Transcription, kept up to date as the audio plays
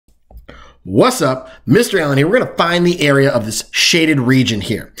What's up? Mr. Allen here. We're going to find the area of this shaded region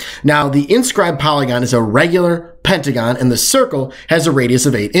here. Now, the inscribed polygon is a regular pentagon, and the circle has a radius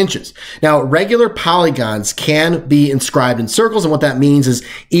of 8 inches. Now, regular polygons can be inscribed in circles, and what that means is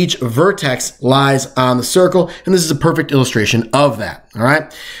each vertex lies on the circle, and this is a perfect illustration of that, all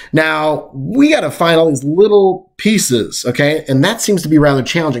right? Now, we got to find all these little pieces, okay? And that seems to be rather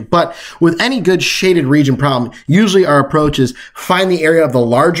challenging, but with any good shaded region problem, usually our approach is find the area of the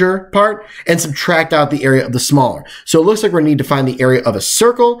larger part and subtract out the area of the smaller. So it looks like we're going to need to find the area of a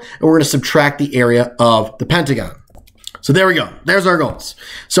circle, and we're going to subtract the area of the pentagon. So there we go. There's our goals.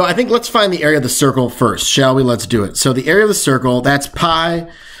 So I think let's find the area of the circle first, shall we? Let's do it. So the area of the circle, that's pi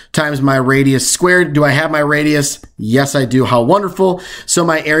times my radius squared. Do I have my radius? Yes, I do. How wonderful. So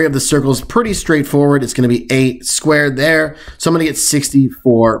my area of the circle is pretty straightforward. It's going to be 8 squared there. So I'm going to get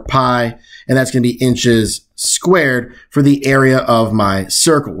 64 pi, and that's going to be inches squared for the area of my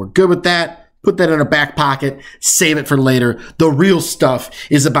circle. We're good with that. Put that in our back pocket, save it for later. The real stuff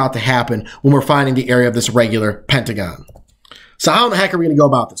is about to happen when we're finding the area of this regular pentagon. So how in the heck are we going to go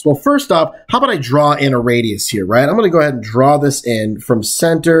about this? Well, first off, how about I draw in a radius here, right? I'm going to go ahead and draw this in from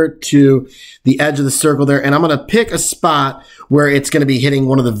center to the edge of the circle there, and I'm going to pick a spot where it's going to be hitting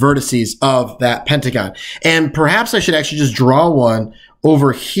one of the vertices of that pentagon. And perhaps I should actually just draw one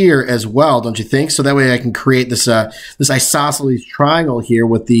over here as well, don't you think? So that way I can create this this isosceles triangle here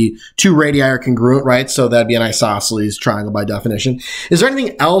with the two radii are congruent, right? So that'd be an isosceles triangle by definition. Is there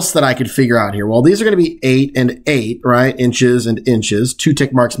anything else that I could figure out here? Well, these are going to be 8 and 8, right? Inches and inches. 2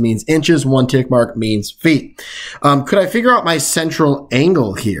 tick marks means inches. 1 tick mark means feet. Could I figure out my central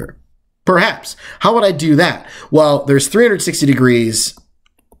angle here? Perhaps. How would I do that? Well, there's 360 degrees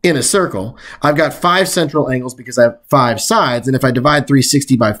in a circle. I've got 5 central angles because I have 5 sides. And if I divide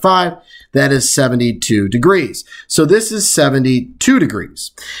 360 by 5, that is 72 degrees. So this is 72 degrees.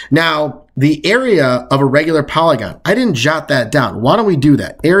 Now, the area of a regular polygon, I didn't jot that down. Why don't we do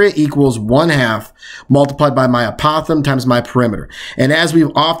that? Area equals 1/2 multiplied by my apothem times my perimeter. And as we've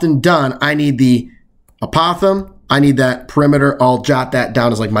often done, I need the apothem, I need that perimeter. I'll jot that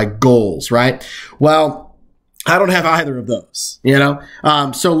down as like my goals, right? Well, I don't have either of those, you know?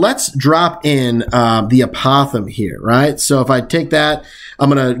 So let's drop in the apothem here, right? So if I take that, I'm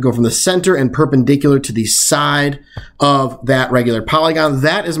going to go from the center and perpendicular to the side of that regular polygon.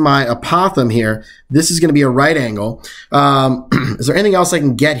 That is my apothem here. This is going to be a right angle. Is there anything else I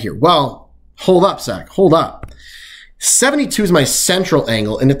can get here? Well, hold up, Zach. Hold up. 72 is my central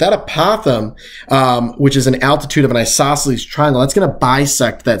angle, and if that apothem, which is an altitude of an isosceles triangle, that's going to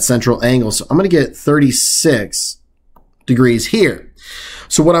bisect that central angle. So I'm going to get 36 degrees here.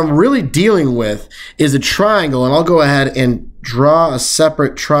 So what I'm really dealing with is a triangle, and I'll go ahead and draw a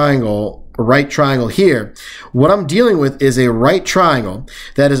separate triangle, a right triangle here. What I'm dealing with is a right triangle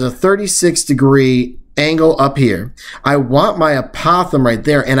that is a 36-degree angle up here. I want my apothem right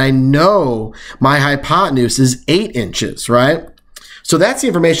there, and I know my hypotenuse is 8 inches, right? So that's the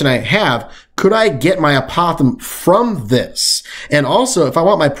information I have. Could I get my apothem from this? And also, if I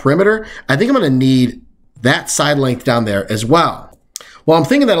want my perimeter, I think I'm going to need that side length down there as well. Well, I'm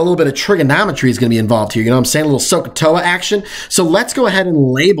thinking that a little bit of trigonometry is going to be involved here. You know what I'm saying? A little SOHCAHTOA action. So let's go ahead and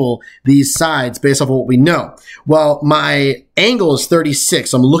label these sides based off of what we know. Well, my angle is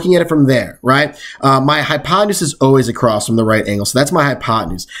 36. So I'm looking at it from there, right? My hypotenuse is always across from the right angle. So that's my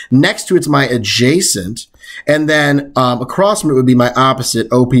hypotenuse. Next to it's my adjacent. And then across from it would be my opposite,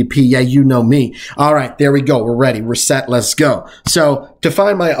 OPP. Yeah, you know me. All right, there we go. We're ready. We're set. Let's go. So to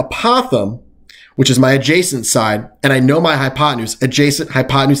find my apothem, which is my adjacent side, and I know my hypotenuse, adjacent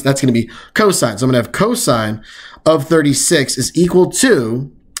hypotenuse, that's going to be cosine. So I'm going to have cosine of 36 is equal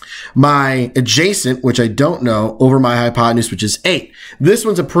to my adjacent, which I don't know, over my hypotenuse, which is 8. This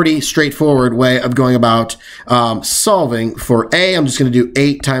one's a pretty straightforward way of going about solving for A. I'm just going to do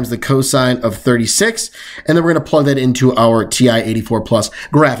 8 times the cosine of 36, and then we're going to plug that into our TI-84 Plus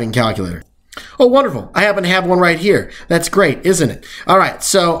graphing calculator. Oh, wonderful. I happen to have one right here. That's great, isn't it? All right,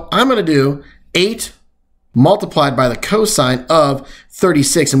 so I'm going to do 8 multiplied by the cosine of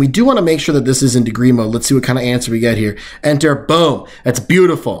 36. And we do want to make sure that this is in degree mode. Let's see what kind of answer we get here. Enter. Boom. That's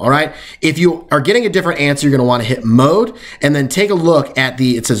beautiful. All right. If you are getting a different answer, you're going to want to hit mode and then take a look at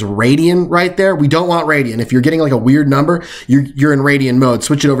it says radian right there. We don't want radian. If you're getting like a weird number, you're in radian mode.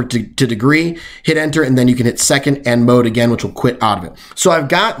 Switch it over to degree, hit enter, and then you can hit second and mode again, which will quit out of it. So I've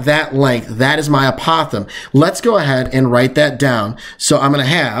got that length. That is my apothem. Let's go ahead and write that down. So I'm going to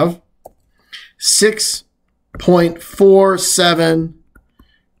have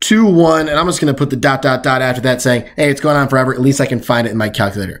 6.4721, and I'm just going to put the ... after that saying, hey, it's going on forever. At least I can find it in my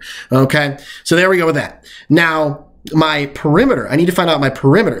calculator. Okay, so there we go with that. Now, my perimeter. I need to find out my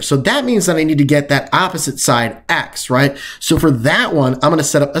perimeter. So that means that I need to get that opposite side x, right? So for that one, I'm going to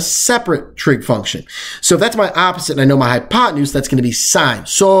set up a separate trig function. So if that's my opposite and I know my hypotenuse, that's going to be sine.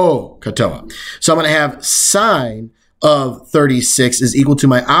 So katoa. So I'm going to have sine of 36 is equal to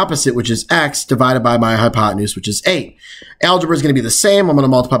my opposite, which is x, divided by my hypotenuse, which is 8. Algebra is going to be the same. I'm going to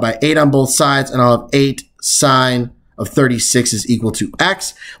multiply by 8 on both sides, and I'll have 8 sine of 36 is equal to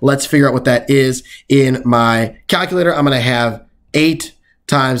x. Let's figure out what that is in my calculator. I'm going to have 8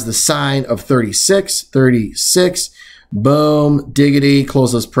 times the sine of 36. 36. Boom. Diggity.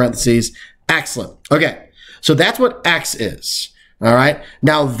 Close those parentheses. Excellent. Okay. So that's what x is. All right.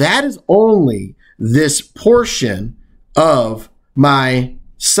 Now that is only this portion of my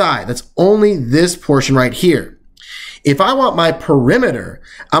side. That's only this portion right here. If I want my perimeter,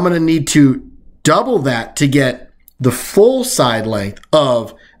 I'm going to need to double that to get the full side length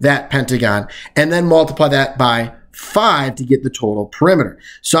of that pentagon, and then multiply that by 5 to get the total perimeter.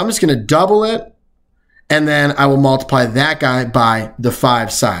 So I'm just going to double it, and then I will multiply that guy by the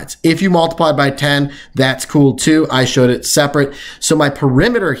 5 sides. If you multiply by 10, that's cool too. I showed it separate. So my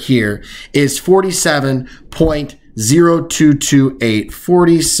perimeter here is 47.0228,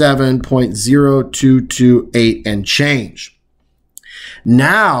 47.0228 and change.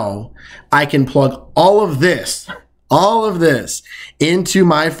 Now I can plug all of this into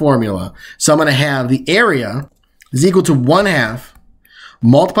my formula. So I'm going to have the area is equal to 1/2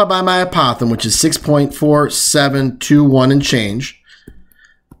 multiplied by my apothem, which is 6.4721 and change,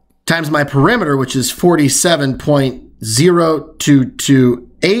 times my perimeter, which is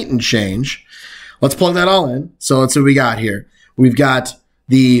 47.0228 and change. Let's plug that all in. So let's see what we got here. We've got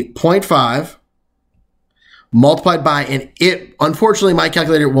the 0.5 multiplied by, and it, unfortunately, my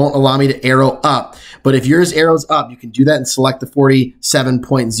calculator won't allow me to arrow up. But if yours arrows up, you can do that and select the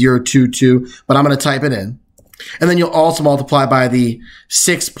 47.022, but I'm going to type it in. And then you'll also multiply by the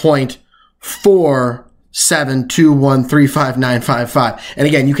 6.47213595. And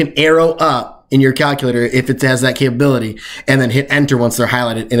again, you can arrow up in your calculator if it has that capability, and then hit enter once they're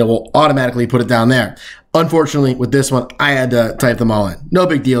highlighted, and it will automatically put it down there. Unfortunately, with this one, I had to type them all in. No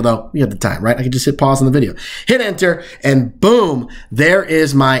big deal, though. We have the time, right? I can just hit pause on the video, hit enter, and boom, there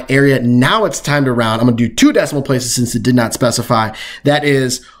is my area. Now it's time to round. I'm going to do 2 decimal places since it did not specify. That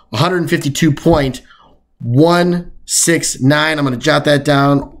is 152.169. I'm going to jot that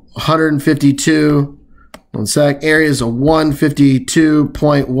down. 152. One sec. Area is a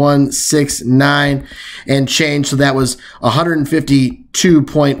 152.169 and change. So that was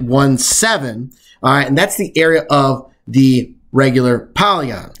 152.17. All right, and that's the area of the regular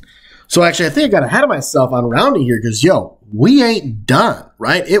polygon. So actually, I think I got ahead of myself on rounding here because, yo, we ain't done,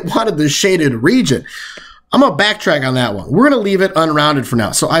 right? It wanted the shaded region. I'm going to backtrack on that one. We're going to leave it unrounded for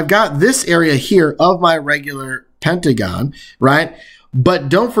now. So I've got this area here of my regular pentagon, right? But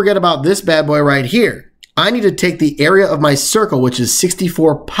don't forget about this bad boy right here. I need to take the area of my circle, which is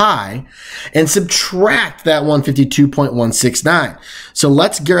 64 pi, and subtract that 152.169. So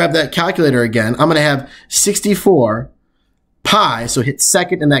let's grab that calculator again. I'm going to have 64 pi. So hit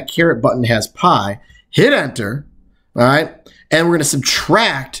second, and that caret button has pi. Hit enter. All right. And we're going to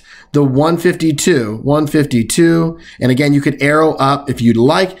subtract the 152. And again, you could arrow up if you'd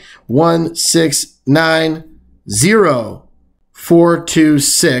like.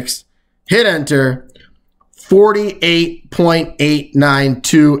 1690426. Hit enter.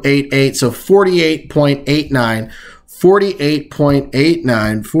 48.89288. So 48.89.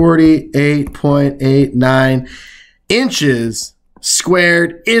 48.89 inches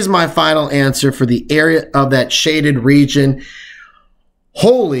squared is my final answer for the area of that shaded region.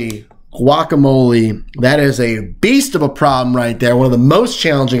 Holy guacamole. That is a beast of a problem right there. One of the most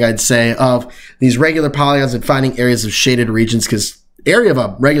challenging, I'd say, of these regular polygons and finding areas of shaded regions, because area of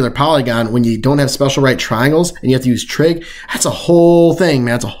a regular polygon, when you don't have special right triangles and you have to use trig, that's a whole thing,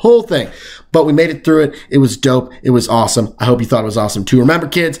 man. It's a whole thing. But we made it through it. It was dope. It was awesome. I hope you thought it was awesome too. Remember,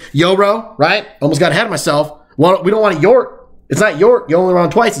 kids, YOLO, right? Almost got ahead of myself. Well, we don't want to yort. It's not yort. You only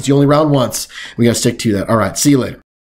round twice. It's you only round once. We got to stick to that. All right. See you later.